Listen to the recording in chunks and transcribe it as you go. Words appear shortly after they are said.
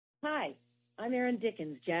Hi, I'm Erin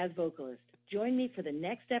Dickens, jazz vocalist. Join me for the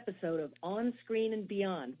next episode of On Screen and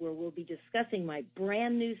Beyond, where we'll be discussing my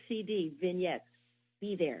brand new CD, Vignettes.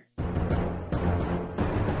 Be there.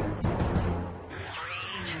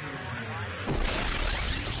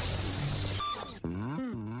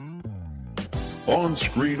 On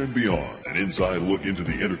Screen and Beyond, an inside look into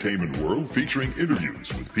the entertainment world featuring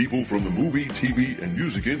interviews with people from the movie, TV, and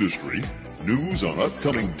music industry, news on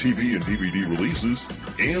upcoming TV and DVD releases,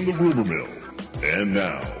 and the rumor mill. And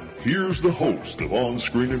now, here's the host of On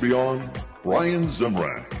Screen and Beyond, Brian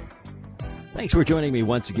Zemrak. Thanks for joining me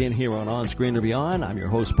once again here on Screen and Beyond. I'm your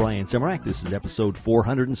host, Brian Zemrak. This is episode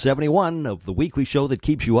 471 of the weekly show that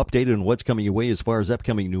keeps you updated on what's coming your way as far as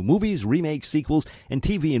upcoming new movies, remakes, sequels, and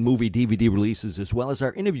TV and movie DVD releases, as well as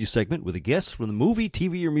our interview segment with a guest from the movie,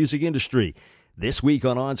 TV, or music industry. This week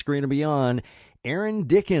on Screen and Beyond, Erin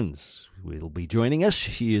Dickens will be joining us.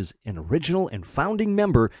 She is an original and founding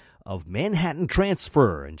member of Manhattan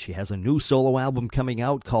Transfer, and she has a new solo album coming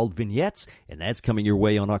out called Vignettes, and that's coming your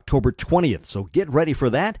way on October 20th, so get ready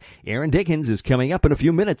for that. Erin Dickens is coming up in a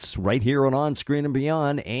few minutes right here on Screen and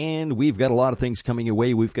Beyond, and we've got a lot of things coming your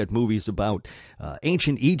way. We've got movies about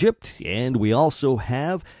ancient Egypt, and we also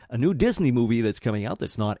have a new Disney movie that's coming out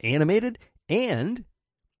that's not animated, and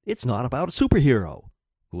it's not about a superhero.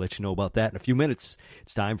 We'll let you know about that in a few minutes.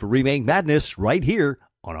 It's time for Remake Madness right here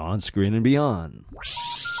on Screen and Beyond.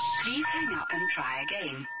 Please hang up and try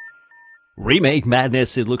again. Remake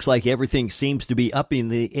Madness. It looks like everything seems to be up in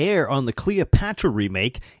the air on the Cleopatra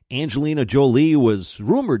remake. Angelina Jolie was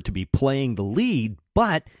rumored to be playing the lead,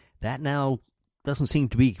 but that now doesn't seem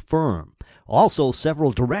to be firm. Also,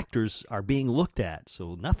 several directors are being looked at,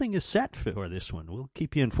 so nothing is set for this one. We'll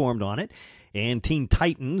keep you informed on it. And Teen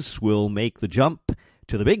Titans will make the jump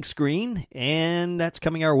to the big screen, and that's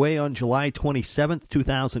coming our way on July 27th,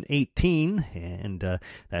 2018, and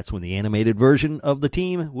that's when the animated version of the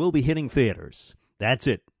team will be hitting theaters. That's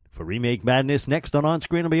it for Remake Madness. Next on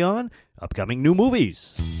Screen and Beyond, upcoming new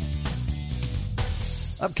movies.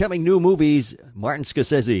 Upcoming new movies, Martin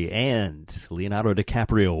Scorsese and Leonardo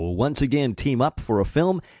DiCaprio will once again team up for a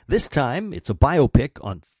film. This time, it's a biopic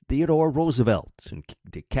on Theodore Roosevelt, and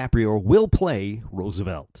DiCaprio will play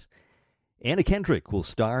Roosevelt. Anna Kendrick will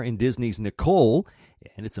star in Disney's Nicole,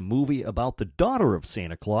 and it's a movie about the daughter of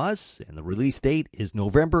Santa Claus, and the release date is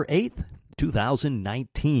November 8th,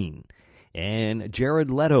 2019. And Jared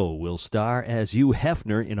Leto will star as Hugh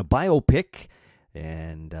Hefner in a biopic,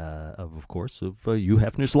 and of course, of Hugh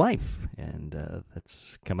Hefner's life. And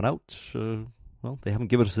that's coming out, well, they haven't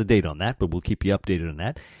given us a date on that, but we'll keep you updated on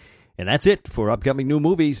that. And that's it for upcoming new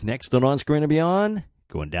movies. Next on Screen and Beyond,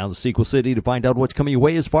 going down to Sequel City to find out what's coming your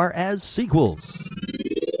way as far as sequels.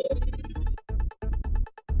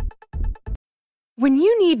 When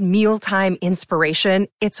you need mealtime inspiration,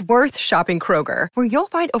 it's worth shopping Kroger, where you'll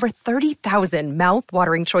find over 30,000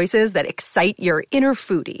 mouth-watering choices that excite your inner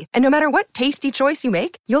foodie. And no matter what tasty choice you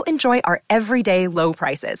make, you'll enjoy our everyday low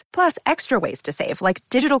prices, plus extra ways to save, like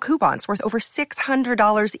digital coupons worth over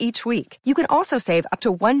 $600 each week. You can also save up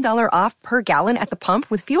to $1 off per gallon at the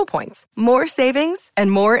pump with fuel points. More savings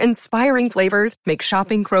and more inspiring flavors make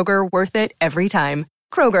shopping Kroger worth it every time.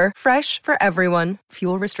 Kroger, fresh for everyone.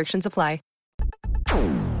 Fuel restrictions apply.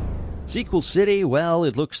 Sequel City, well,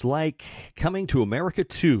 it looks like Coming to America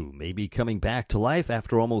 2 may be coming back to life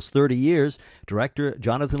after almost 30 years. Director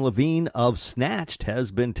Jonathan Levine of Snatched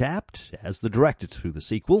has been tapped as the director to the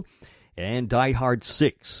sequel. And Die Hard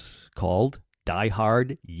 6, called Die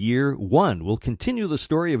Hard Year One, will continue the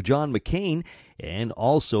story of John McClane, and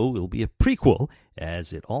also will be a prequel,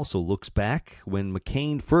 as it also looks back when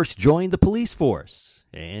McClane first joined the police force.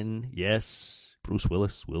 And yes, Bruce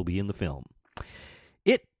Willis will be in the film.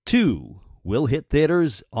 It, too, will hit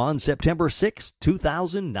theaters on September 6,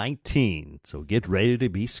 2019, so get ready to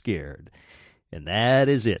be scared. And that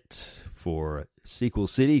is it for Sequel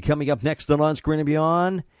City. Coming up next on Screen and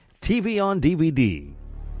Beyond, TV on DVD.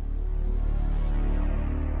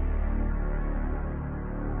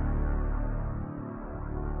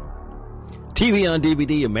 TV on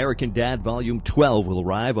DVD, American Dad Volume 12 will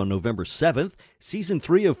arrive on November 7th. Season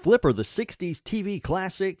 3 of Flipper, the 60s TV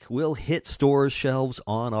classic, will hit stores' shelves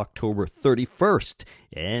on October 31st.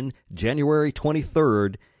 And January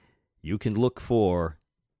 23rd, you can look for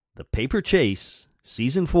The Paper Chase,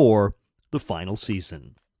 Season 4, the final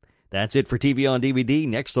season. That's it for TV on DVD.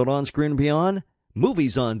 Next on Screen and Beyond,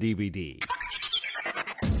 Movies on DVD.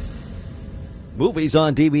 Movies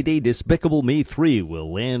on DVD, Despicable Me 3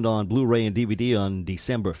 will land on Blu-ray and DVD on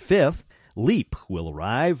December 5th. Leap will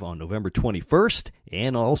arrive on November 21st.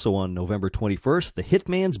 And also on November 21st, The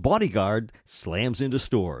Hitman's Bodyguard slams into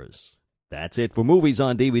stores. That's it for Movies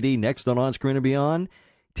on DVD. Next on Screen and Beyond,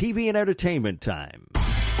 TV and entertainment time.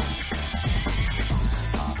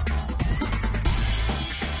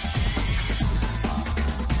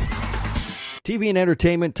 TV and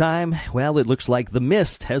entertainment time. Well, it looks like The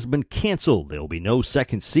Mist has been canceled. There will be no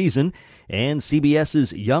second season. And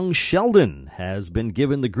CBS's Young Sheldon has been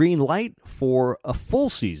given the green light for a full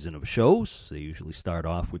season of shows. They usually start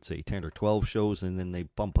off with, say, 10 or 12 shows, and then they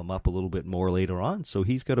bump them up a little bit more later on. So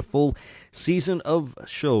he's got a full season of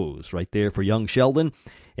shows right there for Young Sheldon.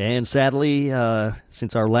 And sadly,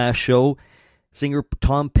 since our last show, singer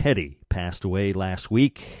Tom Petty passed away last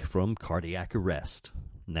week from cardiac arrest.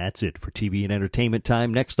 And that's it for TV and entertainment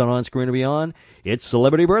time. Next on Screen and Beyond, it's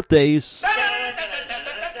Celebrity Birthdays.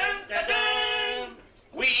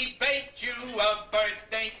 We baked you a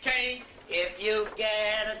birthday cake. If you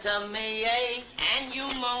get a tummy ache and you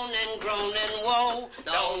moan and groan and woe,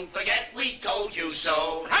 don't forget we told you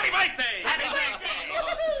so. Happy birthday! Happy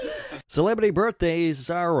birthday! Celebrity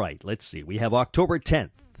birthdays, all right. Let's see. We have October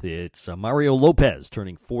 10th. It's Mario Lopez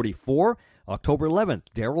turning 44. October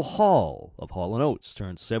 11th, Daryl Hall of Hall & Oates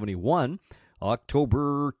turns 71.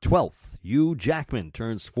 October 12th, Hugh Jackman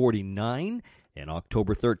turns 49. And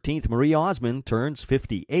October 13th, Marie Osmond turns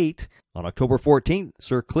 58. On October 14th,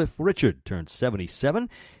 Sir Cliff Richard turns 77.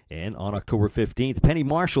 And on October 15th, Penny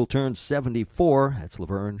Marshall turns 74. That's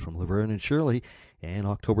Laverne from Laverne and Shirley. And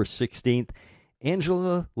October 16th,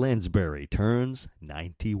 Angela Lansbury turns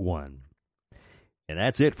 91. And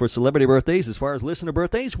that's it for celebrity birthdays. As far as listener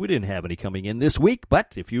birthdays, we didn't have any coming in this week.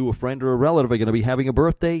 But if you, a friend, or a relative are going to be having a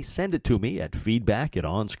birthday, send it to me at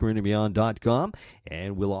feedback@onscreenandbeyond.com.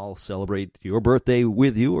 And we'll all celebrate your birthday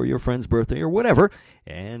with you or your friend's birthday or whatever.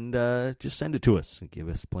 And just send it to us and give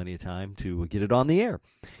us plenty of time to get it on the air.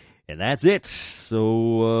 And that's it.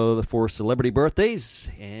 So for celebrity birthdays.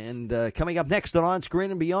 And coming up next on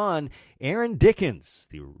Screen and Beyond, Erin Dickens,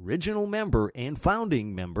 the original member and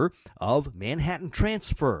founding member of Manhattan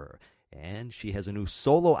Transfer. And she has a new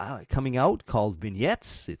solo coming out called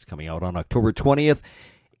Vignettes. It's coming out on October 20th.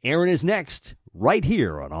 Erin is next, right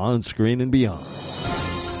here on Screen and Beyond.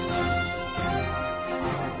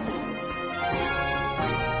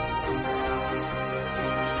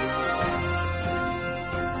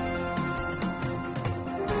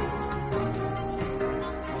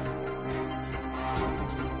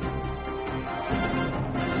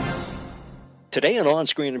 Today on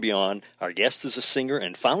Screen and Beyond, our guest is a singer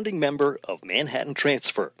and founding member of Manhattan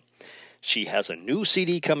Transfer. She has a new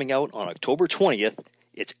CD coming out on October 20th.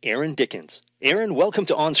 It's Erin Dickens. Erin, welcome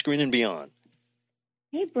to On Screen and Beyond.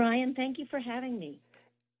 Hey, Brian. Thank you for having me.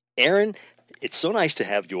 Erin, it's so nice to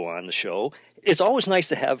have you on the show. It's always nice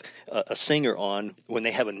to have a singer on when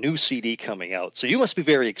they have a new CD coming out. So you must be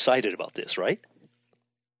very excited about this, right?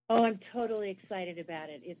 Oh, I'm totally excited about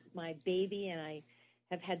it. It's my baby, and I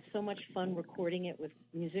have had so much fun recording it with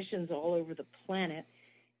musicians all over the planet,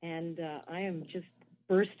 and I am just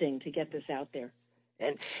bursting to get this out there.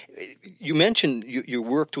 And you mentioned you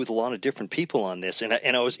worked with a lot of different people on this, and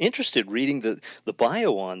I was interested reading the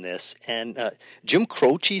bio on this, and Jim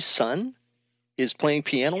Croce's son is playing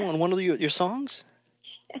piano on one of your songs?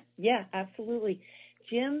 Yeah, absolutely.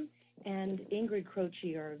 Jim and Ingrid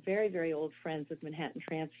Croce are very, very old friends with Manhattan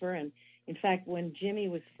Transfer, and in fact, when Jimmy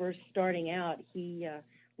was first starting out, he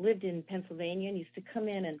lived in Pennsylvania and used to come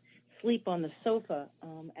in and sleep on the sofa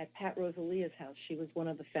at Pat Rosalia's house. She was one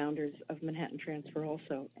of the founders of Manhattan Transfer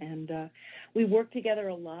also. And we worked together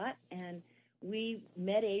a lot, and we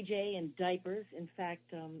met AJ in diapers. In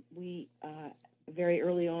fact, we very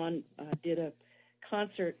early on did a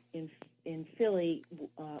concert in Philly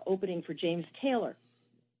opening for James Taylor.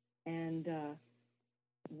 And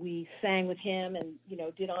we sang with him and,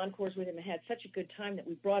 did encores with him and had such a good time that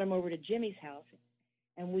we brought him over to Jimmy's house.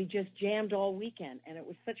 And we just jammed all weekend, and it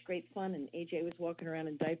was such great fun, and AJ was walking around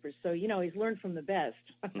in diapers. So, he's learned from the best.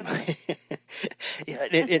 Yeah,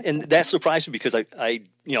 and that surprised me because I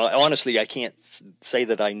honestly, I can't say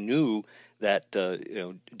that I knew that,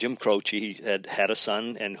 Jim Croce had a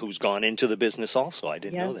son and who's gone into the business also. I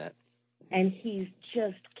didn't know that. And he's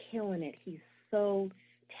just killing it. He's so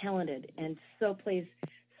talented and plays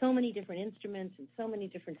so many different instruments and so many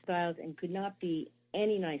different styles and could not be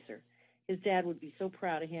any nicer. His dad would be so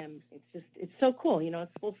proud of him. It's so cool.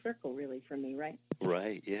 It's full circle really for me, right?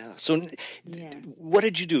 Right, yeah. So what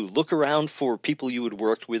did you do? Look around for people you had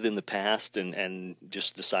worked with in the past and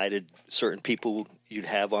just decided certain people you'd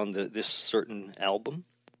have on this certain album?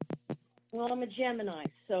 Well, I'm a Gemini,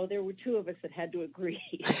 so there were two of us that had to agree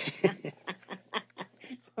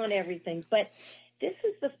on everything. But this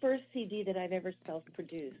is the first CD that I've ever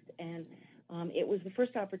self-produced, and It was the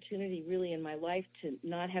first opportunity really in my life to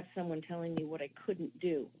not have someone telling me what I couldn't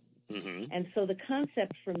do. Mm-hmm. And so the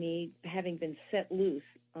concept for me, having been set loose,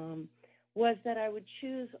 was that I would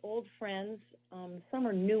choose old friends. Some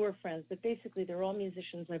are newer friends, but basically they're all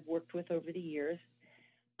musicians I've worked with over the years,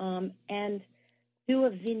 and do a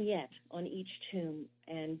vignette on each tune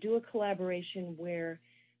and do a collaboration where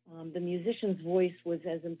the musician's voice was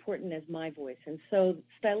as important as my voice. And so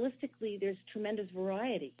stylistically, there's tremendous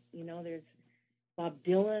variety. There's Bob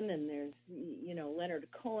Dylan, and there's, Leonard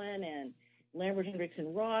Cohen and Lambert, Hendricks,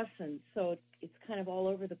 and Ross, and so it's kind of all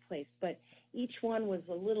over the place. But each one was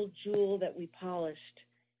a little jewel that we polished.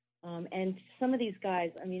 And some of these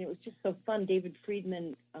guys, it was just so fun. David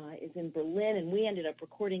Friedman is in Berlin, and we ended up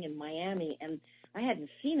recording in Miami, and I hadn't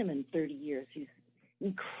seen him in 30 years. He's an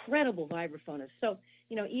incredible vibraphonist. So,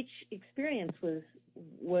 each experience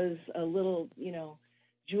was a little,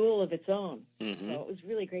 jewel of its own. Mm-hmm. So it was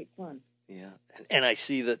really great fun. Yeah, and I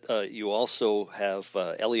see that you also have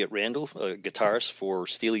Elliot Randall, guitarist for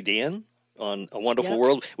Steely Dan on A Wonderful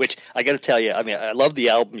World, which I got to tell you, I love the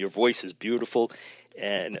album. Your voice is beautiful,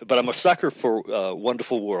 but I'm a sucker for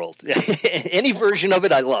Wonderful World. Any version of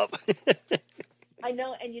it, I love. I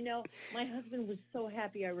know, and my husband was so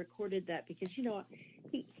happy I recorded that because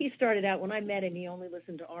he started out, when I met him, he only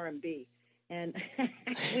listened to R&B, and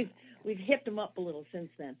we've hipped him up a little since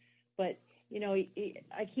then. But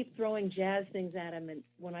I keep throwing jazz things at him, and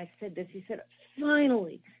when I said this, he said,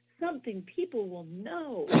 "Finally, something people will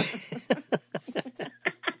know."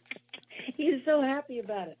 He's so happy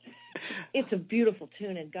about it. It's a beautiful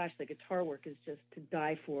tune, and gosh, the guitar work is just to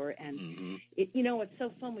die for. And it's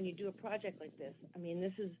so fun when you do a project like this.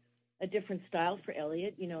 This is a different style for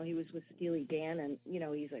Elliot. He was with Steely Dan, and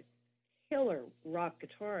he's a killer rock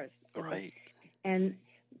guitarist. Right. And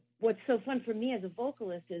what's so fun for me as a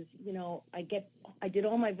vocalist is, I did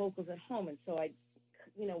all my vocals at home, and so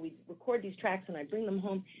we record these tracks and I bring them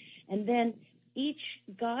home, and then each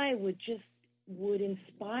guy would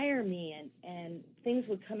inspire me, and things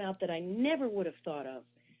would come out that I never would have thought of.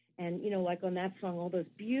 And, like on that song, all those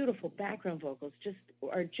beautiful background vocals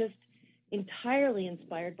are just entirely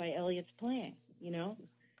inspired by Elliot's playing,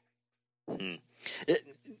 Mm-hmm.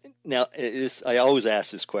 Now, I always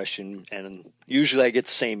ask this question, and usually I get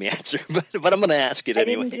the same answer, but I'm going to ask it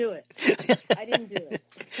anyway. I didn't do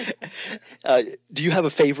it. Do you have a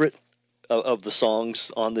favorite of the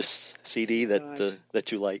songs on this CD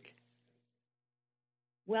that you like?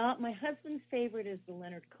 Well, my husband's favorite is the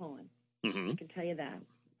Leonard Cohen. Mm-hmm. I can tell you that.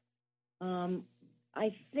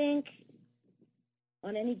 I think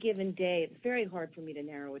on any given day, it's very hard for me to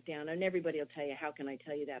narrow it down, and everybody will tell you, how can I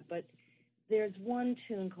tell you that? But there's one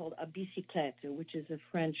tune called A Bicyclette, which is a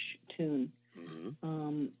French tune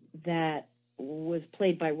that was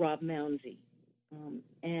played by Rob Mounsey.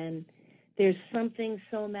 And there's something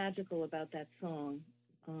so magical about that song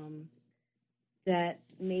that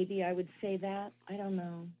maybe I would say that. I don't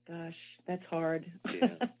know. Gosh, that's hard.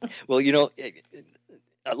 Yeah. Well,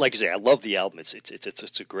 like I say, I love the album.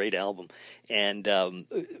 It's a great album, and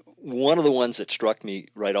one of the ones that struck me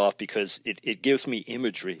right off because it gives me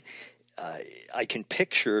imagery. I can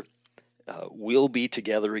picture "We'll Be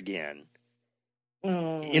Together Again"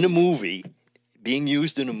 in a movie, being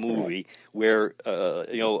used in a movie where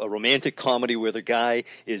a romantic comedy where the guy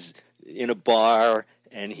is in a bar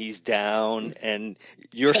and he's down, and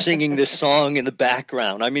you're singing this song in the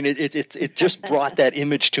background. It just brought that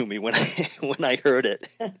image to me when I heard it.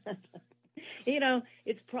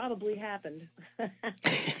 It's probably happened.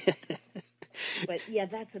 But yeah,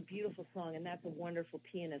 that's a beautiful song, and that's a wonderful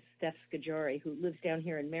pianist, Steph Scajari, who lives down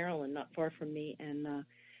here in Maryland, not far from me. And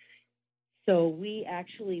so we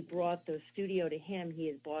actually brought the studio to him. He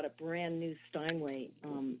had bought a brand new Steinway,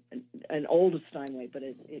 an old Steinway, but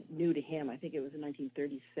it new to him. I think it was in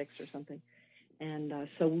 1936 or something. And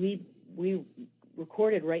so we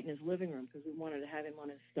recorded right in his living room because we wanted to have him on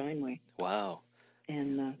his Steinway. Wow.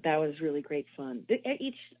 And that was really great fun.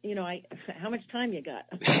 How much time you got?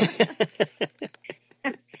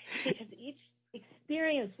 Because each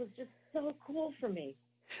experience was just so cool for me.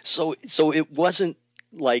 So it wasn't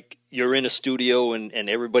like you're in a studio and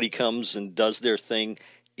everybody comes and does their thing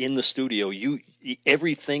in the studio.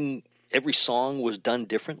 Every song was done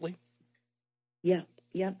differently? Yeah.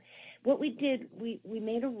 What we did, we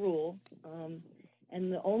made a rule,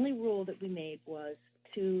 and the only rule that we made was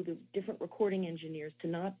to the different recording engineers to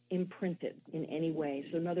not imprint it in any way.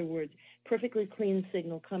 So in other words, perfectly clean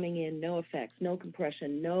signal coming in, no effects, no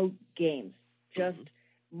compression, no games, just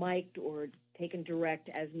mic'd or taken direct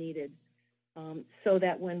as needed. So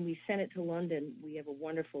that when we sent it to London, we have a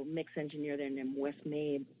wonderful mix engineer there named Wes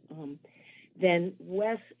Mabe, then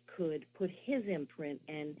Wes could put his imprint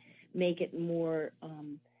and make it more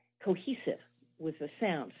cohesive with the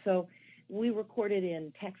sound. So we recorded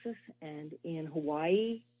in Texas and in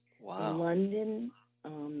Hawaii, in London,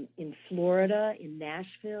 in Florida, in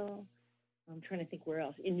Nashville. I'm trying to think where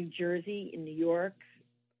else. In New Jersey, in New York.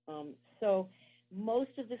 So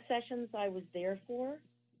most of the sessions I was there for.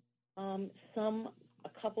 A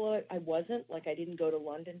couple of I wasn't. Like I didn't go to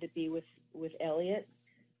London to be with Elliot.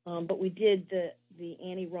 But we did the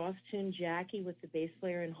Annie Ross tune Jackie with the bass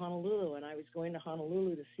player in Honolulu, and I was going to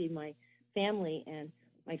Honolulu to see my family, and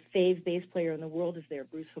my fave bass player in the world is there,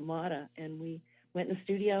 Bruce Hamada, and we went in the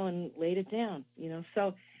studio and laid it down, you know.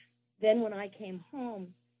 So then when I came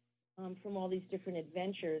home from all these different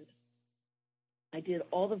adventures, I did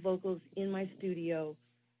all the vocals in my studio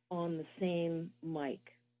on the same mic.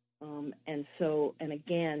 And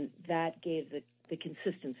again, that gave the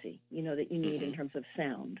consistency, you know, that you need in terms of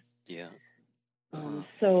sound. Yeah.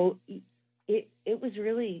 So it was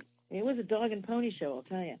a dog and pony show, I'll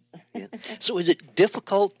tell you. Yeah. So is it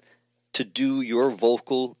difficult to do your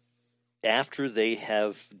vocal after they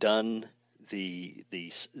have done the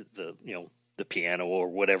piano or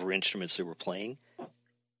whatever instruments they were playing?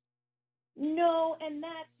 No, and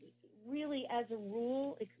that really, as a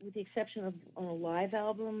rule, with the exception of on a live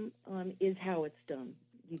album, is how it's done.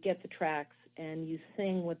 You get the tracks and you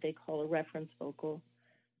sing what they call a reference vocal.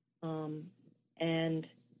 And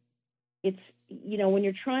it's, you know, when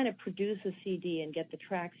you're trying to produce a CD and get the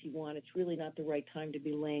tracks you want, it's really not the right time to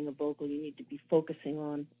be laying a vocal. You need to be focusing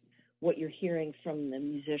on what you're hearing from the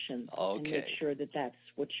musicians and make sure that that's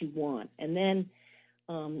what you want. And then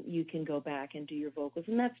you can go back and do your vocals,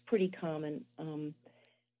 and that's pretty common.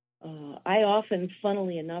 I often,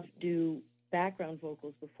 funnily enough, do background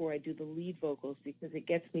vocals before I do the lead vocals because it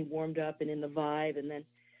gets me warmed up and in the vibe, and then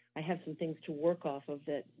I have some things to work off of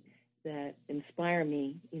that inspire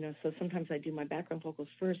me, you know. So sometimes I do my background vocals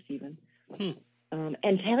first even.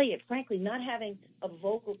 And tell you, frankly, not having a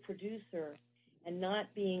vocal producer and not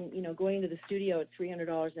being, you know, going to the studio at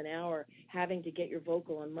 $300 an hour, having to get your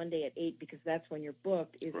vocal on Monday at 8 because that's when you're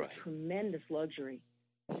booked is a tremendous luxury.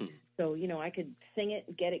 So, you know, I could sing it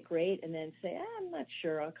and get it great and then say, I'm not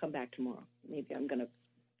sure, I'll come back tomorrow. Maybe I'm going to,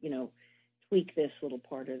 you know, tweak this little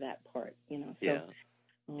part or that part, you know. So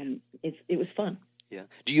it was fun. Yeah.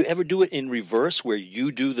 Do you ever do it in reverse where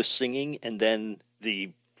you do the singing and then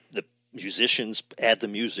the musicians add the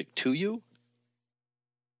music to you?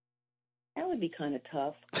 That would be kind of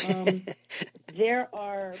tough. There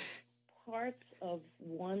are parts of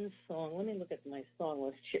one song. Let me look at my song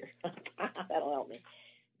list here. That'll help me.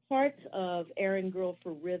 Parts of Aaron Girl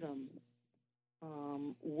for Rhythm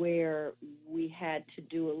where we had to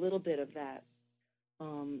do a little bit of that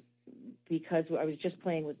because I was just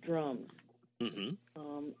playing with drums.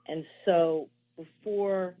 And so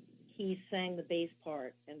before he sang the bass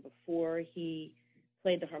part and before he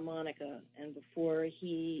played the harmonica and before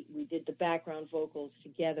we did the background vocals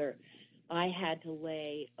together, I had to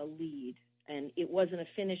lay a lead. And it wasn't a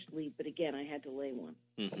finished lead, but again, I had to lay one.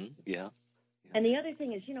 Yeah. And the other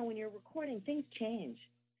thing is, you know, when you're recording, things change.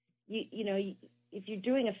 You know, if you're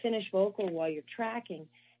doing a finished vocal while you're tracking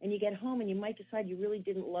and you get home and you might decide you really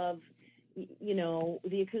didn't love, you know,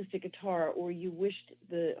 the acoustic guitar, or you wished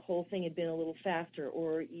the whole thing had been a little faster,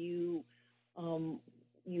 or you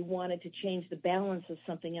wanted to change the balance of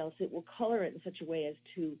something else, it will color it in such a way as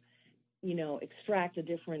to, you know, extract a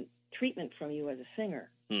different treatment from you as a singer.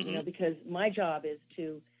 You know, because my job is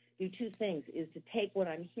to do two things, is to take what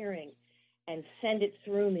I'm hearing and send it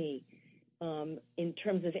through me in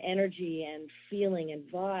terms of energy and feeling and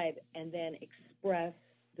vibe, and then express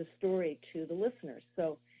the story to the listeners.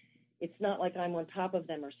 So it's not like I'm on top of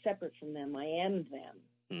them or separate from them. I am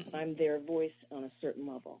them. I'm their voice on a certain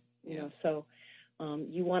level. You know, so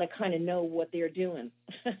you want to kind of know what they're doing.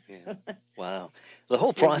 Wow. The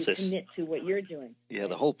whole process. You commit to what you're doing. Yeah,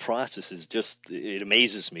 the whole process is just, it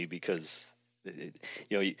amazes me because, you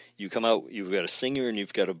know, you come out, you've got a singer and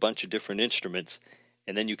you've got a bunch of different instruments,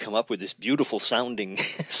 and then you come up with this beautiful sounding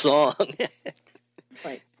song.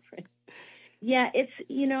 Right. Yeah, it's,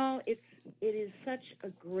 you know, it is such a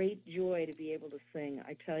great joy to be able to sing.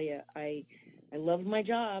 I tell you, I love my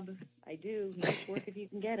job. I do. Nice work if you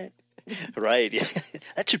can get it. Right. Yeah.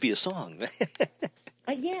 That should be a song.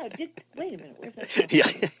 Yeah. Wait a minute. Where's that song? Yeah.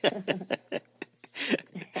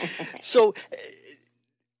 So,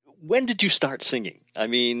 when did you start singing? I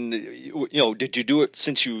mean, you know, did you do it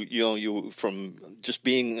since you from just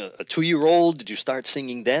being a 2-year-old? Did you start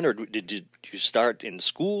singing then, or did you start in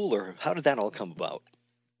school, or how did that all come about?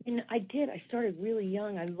 I did. I started really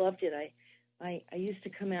young. I loved it. I used to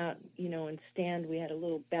come out, and stand. We had a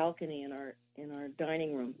little balcony in our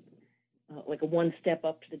dining room, like a one step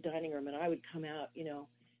up to the dining room, and I would come out,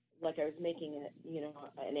 like I was making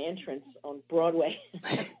an entrance on Broadway.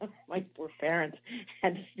 My poor parents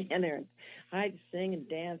had to stand there, and I'd sing and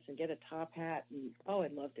dance and get a top hat, and I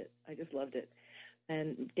loved it. I just loved it.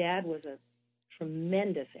 And Dad was a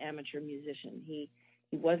tremendous amateur musician. He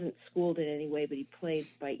wasn't schooled in any way, but he played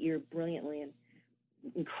by ear brilliantly, and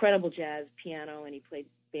incredible jazz piano, and he played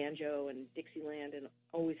banjo and Dixieland, and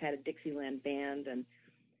always had a Dixieland band. And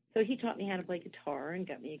so he taught me how to play guitar and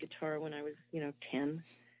got me a guitar when I was 10.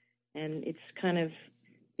 And it's kind of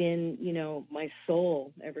been, my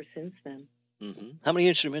soul ever since then. Mm-hmm. How many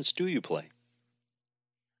instruments do you play?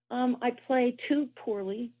 I play too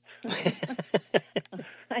poorly.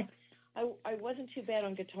 I wasn't too bad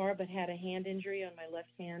on guitar, but had a hand injury on my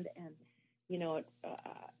left hand. And,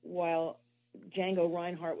 while Django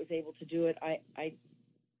Reinhardt was able to do it, I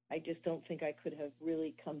just don't think I could have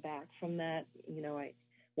really come back from that.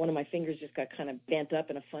 One of my fingers just got kind of bent up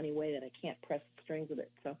in a funny way that I can't press the strings with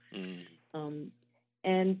it. So,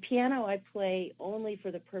 and piano I play only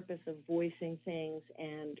for the purpose of voicing things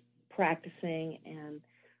and practicing and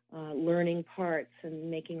learning parts and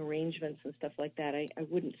making arrangements and stuff like that. I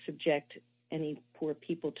wouldn't subject any poor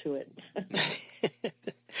people to it.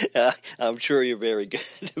 I'm sure you're very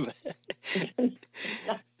good.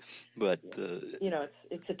 But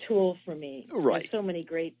it's a tool for me. Right. There's so many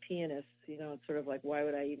great pianists. It's sort of like, why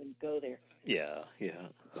would I even go there? Yeah.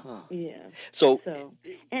 Huh. Yeah. So,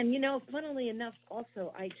 and funnily enough,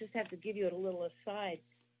 also, I just have to give you a little aside.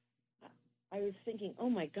 I was thinking, oh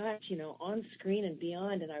my gosh, On Screen and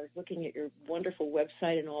Beyond, and I was looking at your wonderful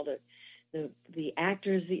website and all the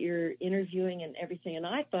actors that you're interviewing and everything, and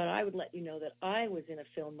I thought I would let you know that I was in a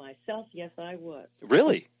film myself. Yes, I was.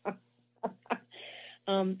 Really?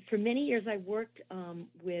 For many years, I worked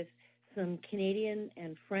with some Canadian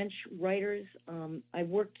and French writers. I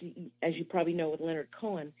worked, as you probably know, with Leonard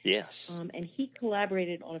Cohen. Yes. And he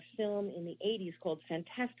collaborated on a film in the 80s called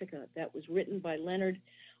Fantastica that was written by Leonard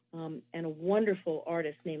and a wonderful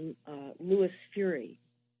artist named Louis Fury.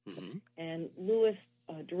 Mm-hmm. And Louis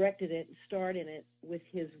directed it and starred in it with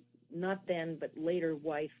his not then but later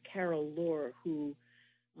wife, Carole Loure, who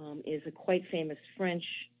is a quite famous French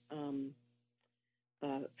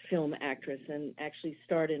film actress and actually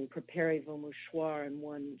starred in Préparez vos mouchoirs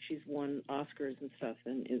and she's won Oscars and stuff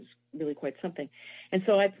and is really quite something. And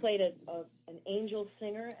so I played an angel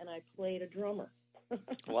singer and I played a drummer.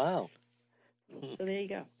 Wow. So there you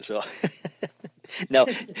go. So now,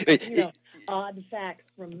 odd facts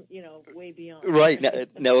from way beyond. Right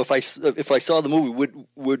now, if I saw the movie,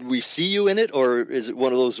 would we see you in it, or is it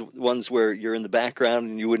one of those ones where you're in the background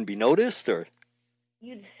and you wouldn't be noticed, or?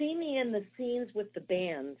 You'd see me in the scenes with the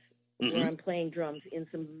bands where I'm playing drums in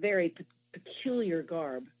some very peculiar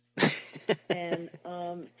garb, and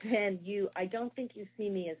I don't think you see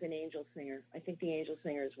me as an angel singer. I think the angel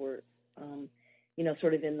singers were.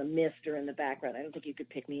 Sort of in the mist or in the background. I don't think you could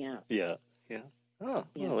pick me out. Yeah. Oh,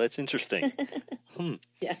 yeah. Oh, that's interesting.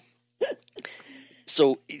 Yeah.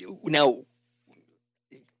 So now,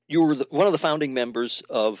 you were one of the founding members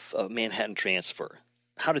of Manhattan Transfer.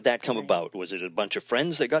 How did that come about? Was it a bunch of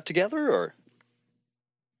friends that got together, or?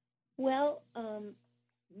 Well,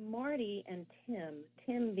 Marty and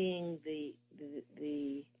Tim being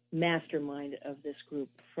the mastermind of this group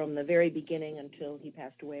from the very beginning until he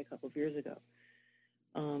passed away a couple of years ago.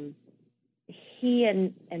 He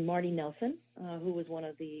and Marty Nelson, who was one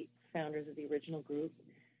of the founders of the original group,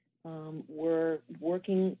 were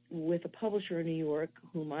working with a publisher in New York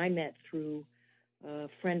whom I met through a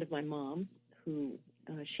friend of my mom, who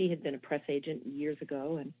she had been a press agent years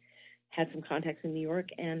ago and had some contacts in New York.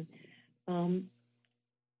 And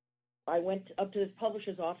I went up to this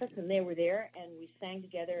publisher's office, and they were there, and we sang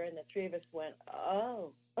together, and the three of us went,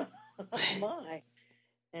 oh, my.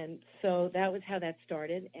 And so that was how that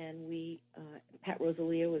started, and Pat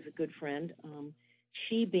Rosalia was a good friend.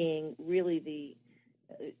 She being really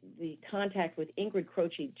the contact with Ingrid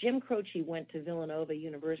Croce. Jim Croce went to Villanova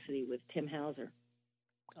University with Tim Hauser.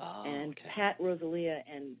 Oh, and okay. Pat Rosalia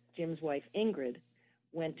and Jim's wife Ingrid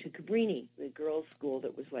went to Cabrini, the girls' school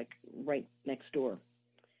that was like right next door.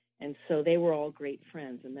 And so they were all great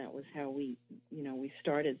friends, and that was how we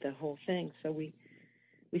started the whole thing. So we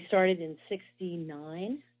started in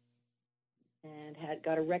 '69 and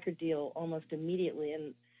got a record deal almost immediately.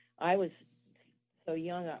 And I was so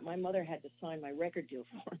young, my mother had to sign my record deal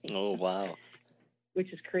for me. Oh, wow.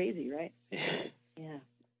 Which is crazy, right? Yeah.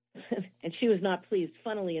 And she was not pleased.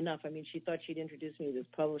 Funnily enough, I mean, she thought she'd introduce me to this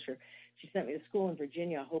publisher. She sent me to school in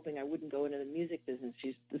Virginia, hoping I wouldn't go into the music business.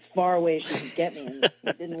 She's as far away as she could get me, and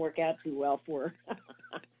it didn't work out too well for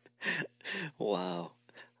her. Wow.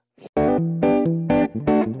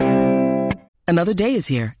 Another day is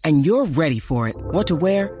here, and you're ready for it. What to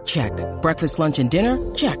wear? Check. Breakfast, lunch, and dinner?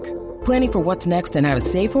 Check. Planning for what's next and how to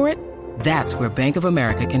save for it? That's where Bank of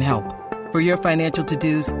America can help. For your financial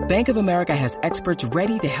to-dos, Bank of America has experts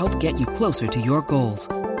ready to help get you closer to your goals.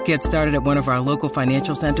 Get started at one of our local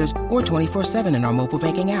financial centers or 24/7 in our mobile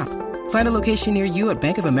banking app. Find a location near you at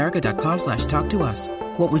bankofamerica.com/talktous.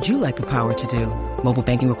 What would you like the power to do? Mobile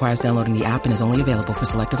banking requires downloading the app and is only available for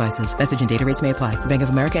select devices. Message and data rates may apply. Bank of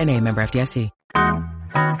America N.A., member FDIC.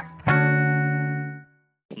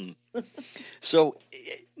 So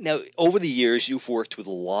now, over the years, you've worked with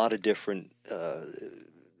a lot of different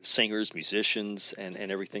singers, musicians, and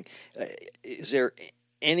everything. Is there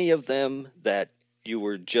any of them that you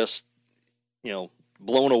were just,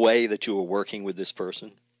 blown away that you were working with this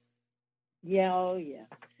person? Yeah, oh yeah.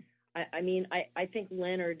 I mean, I think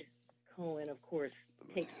Leonard Cohen, of course,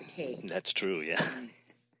 takes the cake. That's true, yeah.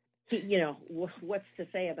 What's to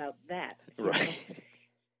say about that? Right.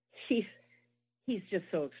 He's just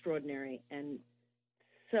so extraordinary and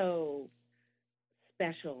so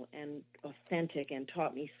special and authentic, and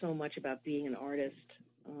taught me so much about being an artist.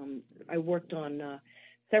 I worked on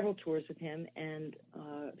several tours with him and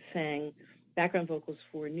sang background vocals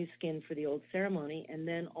for New Skin for the Old Ceremony, and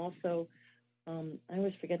then also, I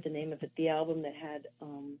always forget the name of it, the album that had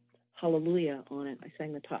Hallelujah on it. I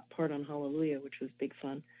sang the top part on Hallelujah, which was big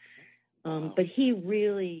fun. Wow. But he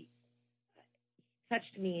really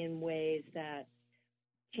touched me in ways that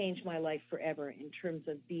changed my life forever in terms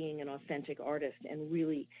of being an authentic artist and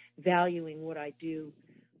really valuing what I do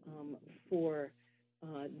for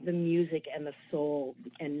the music and the soul,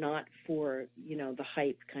 and not for, the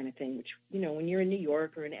hype kind of thing, which, when you're in New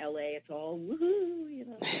York or in LA, it's all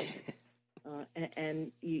woohoo,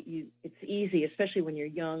 and it's easy, especially when you're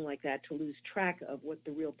young like that, to lose track of what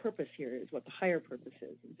the real purpose here is, what the higher purpose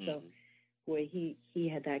is. And so, boy, he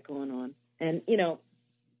had that going on. And,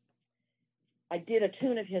 I did a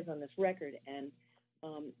tune of his on this record, and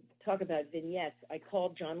talk about vignettes. I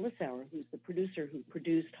called John Lissauer, who's the producer who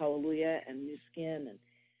produced Hallelujah and New Skin,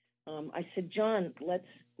 and I said, John,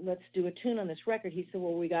 let's do a tune on this record. He said,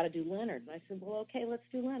 well, we got to do Leonard. And I said, well, okay, let's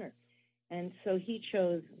do Leonard. And so he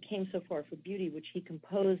chose Came So Far for Beauty, which he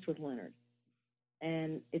composed with Leonard.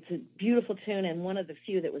 And it's a beautiful tune, and one of the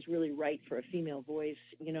few that was really right for a female voice,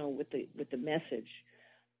 with the message,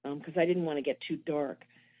 because I didn't want to get too dark.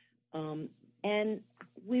 And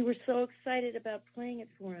we were so excited about playing it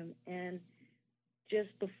for him. And just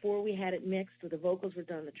before we had it mixed, or the vocals were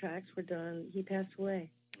done, the tracks were done, he passed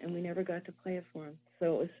away, and we never got to play it for him.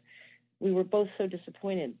 So we were both so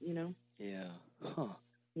disappointed, Yeah. Huh.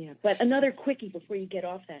 Yeah. But another quickie before you get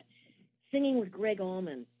off that. Singing with Greg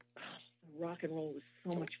Allman, rock and roll was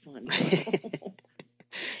so much fun.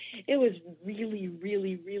 It was really,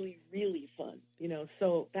 really, really, really fun,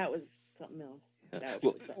 so that was something else.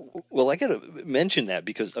 Well, I got to mention that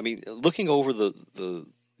because, looking over the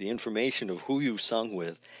information of who you sung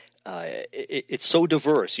with, it's so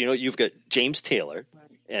diverse. You've got James Taylor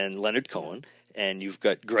and Leonard Cohen, and you've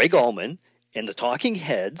got Greg Allman and the Talking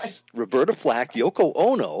Heads, Roberta Flack, Yoko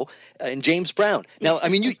Ono, and James Brown. Now,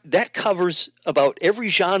 that covers about every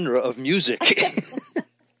genre of music.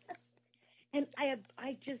 And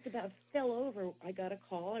I just about fell over. I got a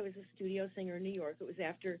call. I was a studio singer in New York. It was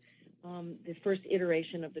after the first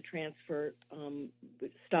iteration of the transfer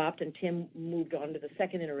stopped, and Tim moved on to the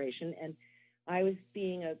second iteration. And I was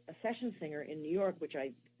being a session singer in New York, which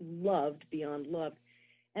I loved beyond loved.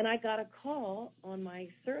 And I got a call on my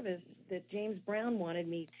service that James Brown wanted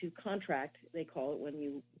me to contract, they call it when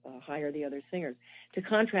you hire the other singers, to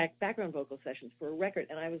contract background vocal sessions for a record.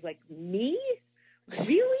 And I was like, me?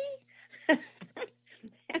 Really?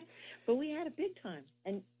 But we had a big time.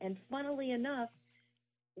 And funnily enough,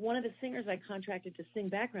 one of the singers I contracted to sing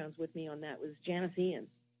backgrounds with me on that was Janice Ian.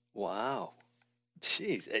 Wow.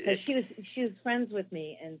 Jeez. She was friends with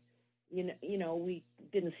me, and we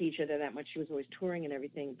didn't see each other that much. She was always touring and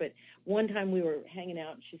everything. But one time we were hanging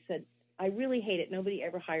out, and she said, I really hate it. Nobody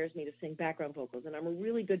ever hires me to sing background vocals, and I'm a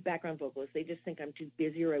really good background vocalist. They just think I'm too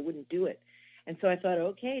busy or I wouldn't do it. And so I thought,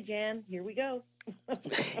 okay, Jan, here we go.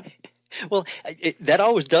 Well, that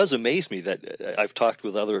always does amaze me that I've talked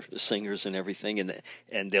with other singers and everything,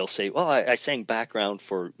 and they'll say, well, I sang background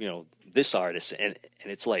for, this artist, and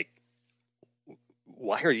it's like,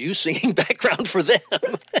 why are you singing background for them?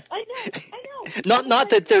 I know. Not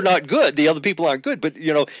that they're not good. The other people aren't good, but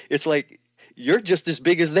it's like you're just as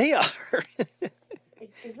big as they are.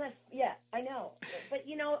 Yeah, I know. But,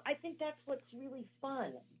 I think that's what's really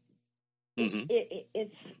fun. Mm-hmm.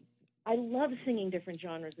 I love singing different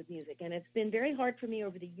genres of music, and it's been very hard for me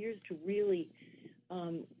over the years to really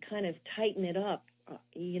kind of tighten it up,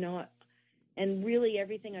 and really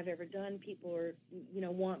everything I've ever done, people are,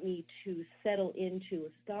 want me to settle into a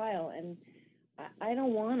style, and I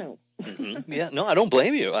don't want to. Mm-hmm. Yeah, no, I don't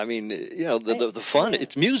blame you. I mean, the fun,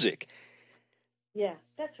 it's music. Yeah,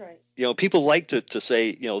 that's right. People like to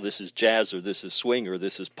say, this is jazz or this is swing or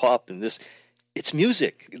this is pop and this. It's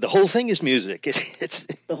music. The whole thing is music. It's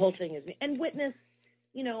the whole thing is, and witness,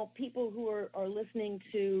 people who are listening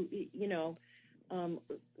to,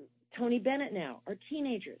 Tony Bennett now are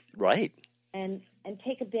teenagers, right? And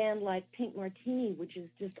take a band like Pink Martini, which is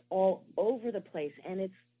just all over the place, and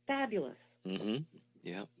it's fabulous. Mm-hmm.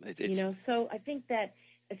 Yeah, So I think that,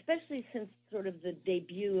 especially since sort of the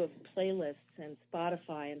debut of playlists and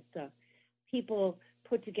Spotify and stuff, people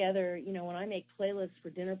put together, when I make playlists for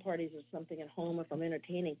dinner parties or something at home, if I'm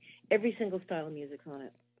entertaining, every single style of music's on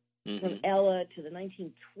it. Mm-hmm. From Ella to the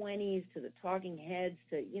 1920s to the Talking Heads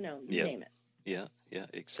to, you name it. Yeah,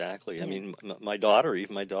 exactly. Yeah. I mean, my daughter,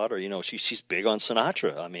 she's big on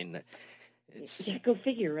Sinatra. I mean, it's go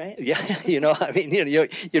figure, right? Yeah, I mean,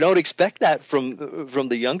 you don't expect that from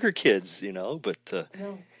the younger kids, but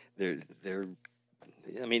no. they're.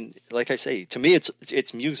 I mean, like I say, to me,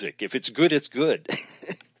 it's music. If it's good, it's good.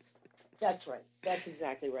 That's right. That's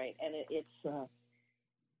exactly right. And it's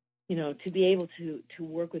to be able to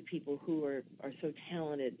work with people who are so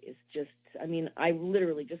talented is just. I mean, I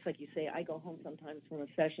literally, just like you say, I go home sometimes from a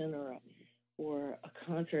session or a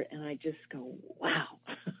concert, and I just go, wow,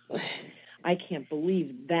 I can't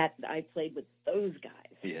believe that I played with those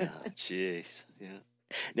guys. Yeah, jeez, yeah.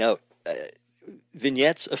 Now,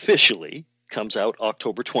 Vignettes officially comes out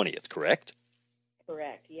October 20th, correct?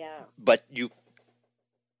 Correct, yeah. But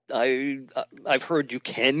I've heard you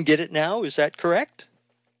can get it now. Is that correct?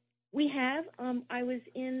 We have. I was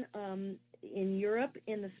in Europe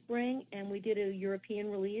in the spring, and we did a European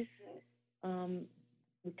release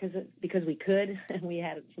because we could, and we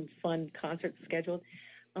had some fun concerts scheduled.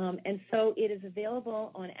 And so it is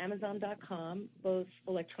available on Amazon.com, both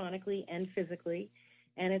electronically and physically,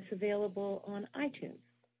 and it's available on iTunes.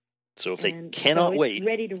 So if they cannot wait, it's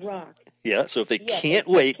ready to rock. Yeah. So if they can't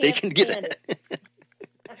wait, they can get it.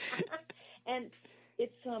 And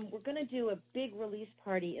it's we're going to do a big release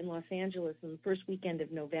party in Los Angeles in the first weekend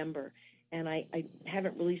of November, and I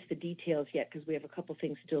haven't released the details yet because we have a couple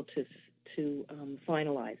things still to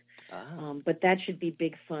finalize. But that should be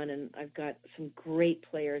big fun, and I've got some great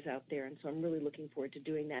players out there, and so I'm really looking forward to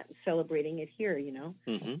doing that and celebrating it here.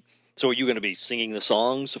 Mm-hmm. So are you going to be singing the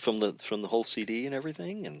songs from the whole CD and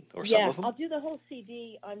everything, or some of them? Yeah, I'll do the whole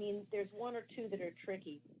CD. I mean, there's one or two that are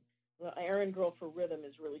tricky. Well, Aaron Girl for Rhythm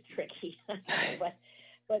is really tricky,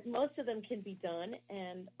 but most of them can be done,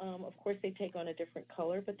 and of course they take on a different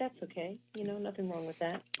color, but that's okay. Nothing wrong with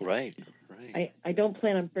that. Right. I don't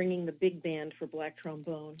plan on bringing the big band for black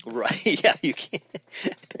trombone. Right, yeah, you can't.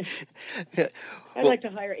 I'd like to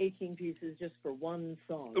hire 18 pieces just for one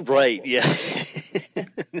song. Right, yeah.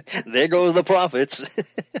 There go the profits.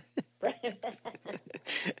 Right.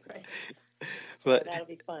 But so that'll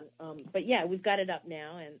be fun. But yeah, we've got it up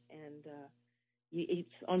now, and it's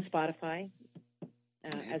on Spotify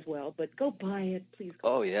as well. But go buy it, please.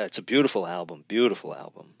 Oh yeah, it's a beautiful album. Beautiful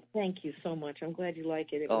album. Thank you so much. I'm glad you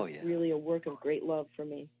like it. It was yeah. really a work of great love for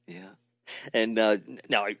me. Yeah, and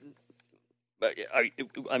now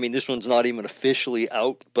I mean, this one's not even officially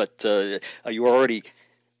out, but are you already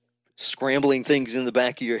scrambling things in the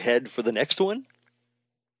back of your head for the next one?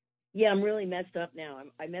 Yeah, I'm really messed up now.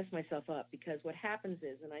 I messed myself up because what happens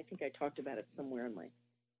is, and I think I talked about it somewhere in one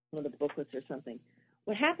of the booklets or something,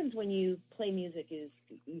 what happens when you play music is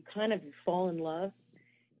you kind of fall in love.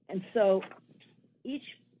 And so each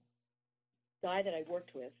guy that I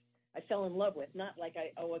worked with, I fell in love with, not like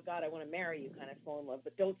oh God, I want to marry you kind of fall in love,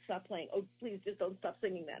 but don't stop playing. Oh, please just don't stop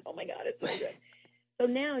singing that. Oh my God, it's so good. So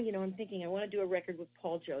now, I'm thinking I want to do a record with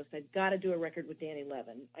Paul Jost. I've got to do a record with Danny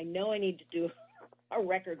Levin. I know I need to do a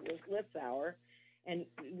record with Litzauer, and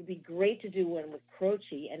it would be great to do one with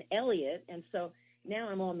Croce and Elliott. And so now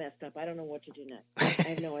I'm all messed up. I don't know what to do next. I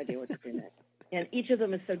have no idea what to do next. And each of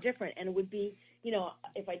them is so different. And it would be,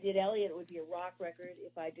 if I did Elliott, it would be a rock record.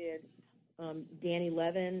 If I did Danny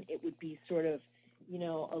Levin, it would be sort of,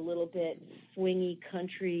 a little bit swingy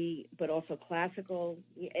country, but also classical.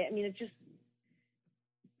 I mean, it's just,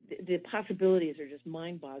 the possibilities are just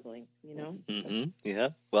mind-boggling, Mm-hmm. Yeah.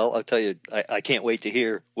 Well, I'll tell you, I can't wait to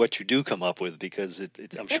hear what you do come up with because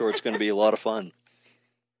I'm sure it's going to be a lot of fun.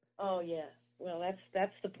 Oh, yeah. Well,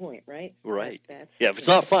 that's the point, right? Right. That's If it's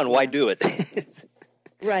not fun, why do it?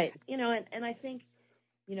 Right. And I think,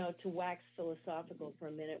 to wax philosophical for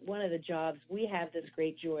a minute, one of the jobs, we have this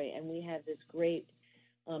great joy and we have this great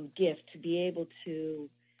gift to be able to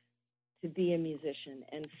be a musician.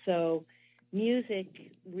 And so music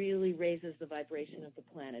really raises the vibration of the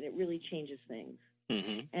planet. It really changes things.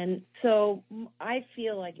 Mm-hmm. And so I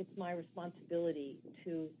feel like it's my responsibility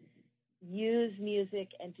to use music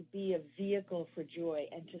and to be a vehicle for joy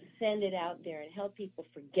and to send it out there and help people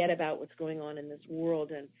forget about what's going on in this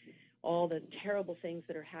world and all the terrible things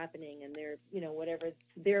that are happening and their, whatever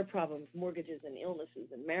their problems, mortgages and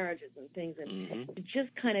illnesses and marriages and things, and to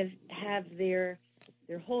just kind of have their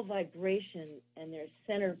whole vibration and their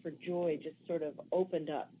center for joy just sort of opened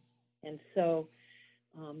up. And so,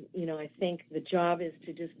 I think the job is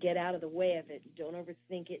to just get out of the way of it. Don't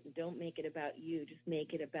overthink it and don't make it about you. Just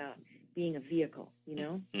make it about being a vehicle,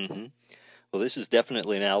 Mm-hmm. Well, this is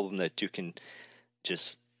definitely an album that you can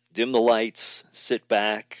just dim the lights, sit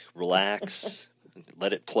back, relax,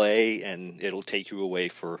 let it play, and it'll take you away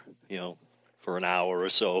for an hour or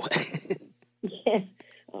so. Yeah.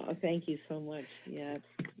 Oh, thank you so much. Yeah.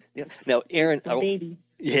 Yeah. Now, Erin, baby.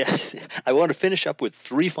 Yes, I want to finish up with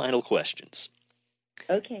 3 final questions.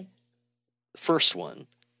 Okay. First one,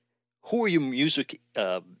 who are your music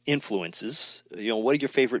influences? What are your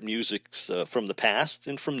favorite musics from the past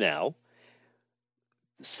and from now?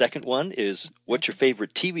 The second one is, what's your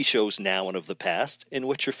favorite TV shows now and of the past? And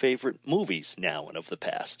what's your favorite movies now and of the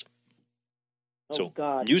past? Oh,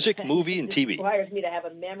 God. Music, movie, and TV. It requires me to have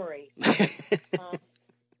a memory.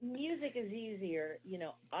 Music is easier.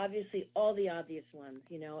 Obviously all the obvious ones,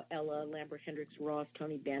 Ella, Lambert Hendricks, Ross,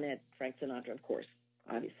 Tony Bennett, Frank Sinatra, of course,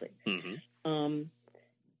 obviously. Mm-hmm.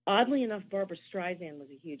 Oddly enough, Barbara Streisand was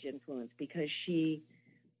a huge influence because she,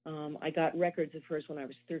 I got records of hers when I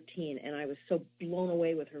was 13, and I was so blown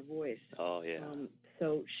away with her voice. Oh, yeah.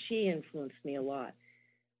 So she influenced me a lot.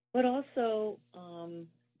 But also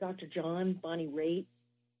Dr. John, Bonnie Raitt,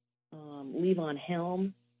 Levon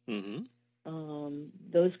Helm,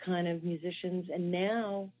 those kind of musicians. And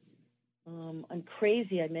now I'm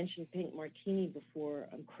crazy. I mentioned Pink Martini before.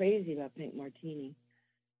 I'm crazy about Pink Martini.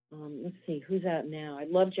 Let's see, who's out now? I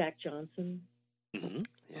love Jack Johnson. Mm-hmm.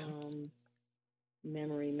 Yeah.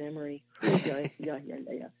 Memory.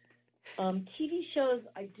 Yeah. TV shows,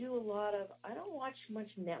 I do a lot of. I don't watch much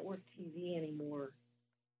network TV anymore.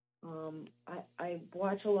 I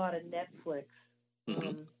watch a lot of Netflix.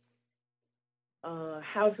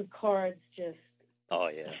 House of Cards, just. Oh,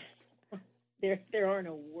 yeah. There are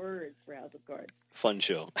no words for House of Cards. Fun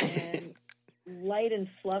show. And light and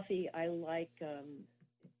fluffy, I like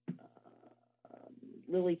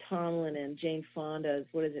Lily Tomlin and Jane Fonda's,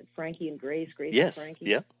 what is it, Frankie and Grace, Grace yes, and Frankie?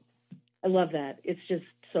 Yeah. I love that. It's just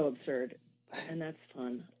so absurd, and that's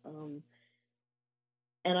fun.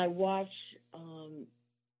 And I watch,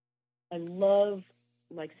 I love,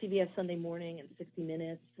 like, CBS Sunday Morning and 60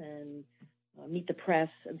 Minutes and Meet the Press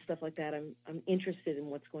and stuff like that. I'm interested in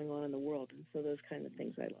what's going on in the world, and so those kind of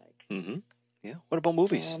things I like. Mm-hmm. Yeah. What about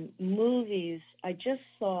movies? Movies, I just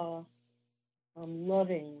saw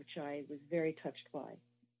Loving, which I was very touched by,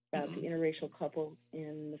 about the interracial couple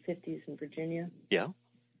in the 50s in Virginia. Yeah.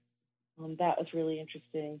 That was really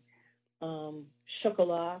interesting.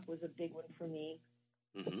 Chocolat was a big one for me.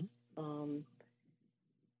 Mm-hmm.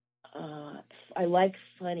 I like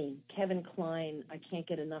funny. Kevin Kline, I can't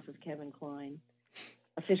get enough of Kevin Kline.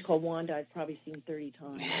 A Fish Called Wanda, I've probably seen 30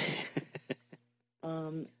 times.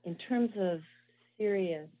 In terms of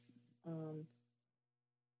serious,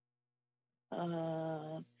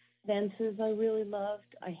 Fences I really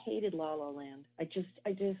loved. I hated La La Land. I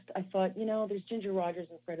thought, there's Ginger Rogers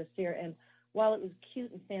and Fred Astaire, and while it was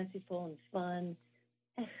cute and fanciful and fun,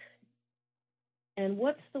 and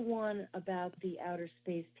what's the one about the outer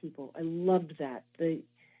space people? I loved that. The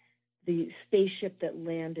spaceship that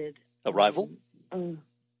landed. Arrival?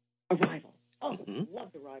 Arrival. Oh, I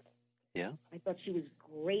loved Arrival. Yeah. I thought she was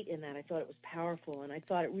great in that. I thought it was powerful, and I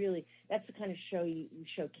thought it really, that's the kind of show you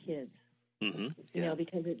show kids. Mm-hmm. Yeah.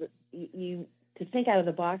 Because you to think out of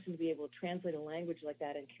the box and to be able to translate a language like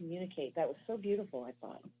that and communicate, that was so beautiful, I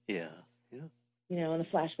thought. Yeah. And the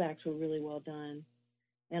flashbacks were really well done.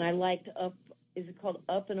 And I liked is it called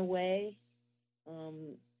Up and Away? Up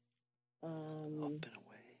and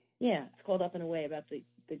Away. Yeah, it's called Up and Away, about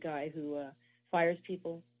the guy who fires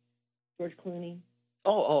people, George Clooney.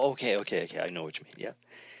 Oh, okay. I know what you mean.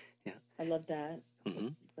 Yeah. I love that. Mm-hmm.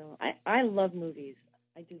 So I love movies.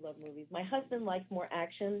 I do love movies. My husband likes more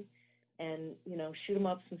action and, shoot 'em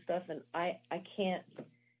ups and stuff, and I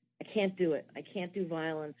I can't do it. I can't do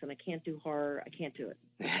violence, and I can't do horror. I can't do it.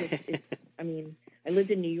 I mean, I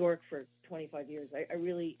lived in New York for 25 years. I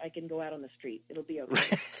can go out on the street. It'll be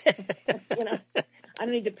okay. I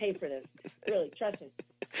don't need to pay for this. Really, trust me.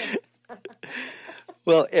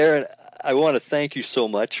 Well, Erin, I want to thank you so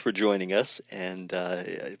much for joining us, and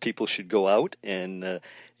people should go out and,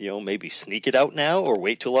 maybe sneak it out now or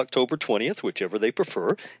wait till October 20th, whichever they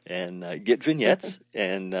prefer, and get vignettes.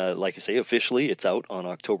 And like I say, officially, it's out on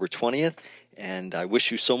October 20th, and I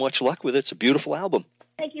wish you so much luck with it. It's a beautiful album.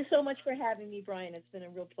 Thank you so much for having me, Brian. It's been a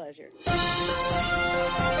real pleasure.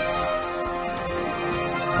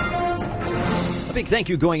 A big thank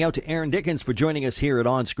you going out to Erin Dickens for joining us here at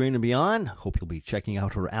On Screen and Beyond. Hope you'll be checking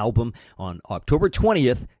out her album on October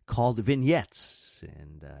 20th called Vignettes.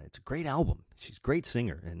 And it's a great album. She's a great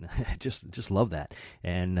singer, and I just love that.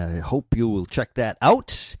 And I hope you will check that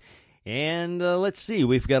out. And let's see,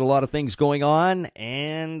 we've got a lot of things going on,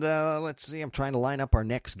 and let's see, I'm trying to line up our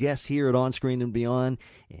next guest here at On Screen and Beyond,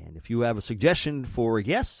 and if you have a suggestion for a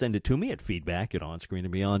guest, send it to me at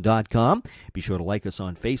feedback@onscreenandbeyond.com. Be sure to like us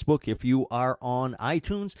on Facebook. If you are on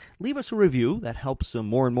iTunes, leave us a review. That helps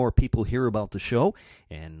more and more people hear about the show,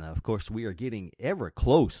 and of course, we are getting ever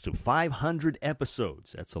close to 500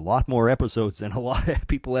 episodes. That's a lot more episodes than a lot of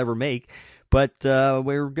people ever make, but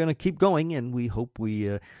we're going to keep going, and we hope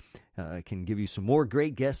we can give you some more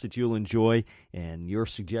great guests that you'll enjoy, and your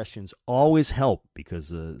suggestions always help,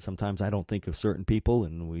 because sometimes I don't think of certain people,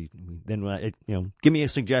 and give me a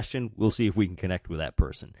suggestion. We'll see if we can connect with that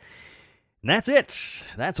person. And that's it.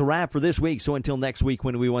 That's a wrap for this week. So until next week,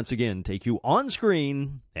 when we once again take you on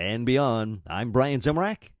screen and beyond, I'm Brian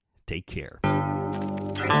Zemrak. Take care.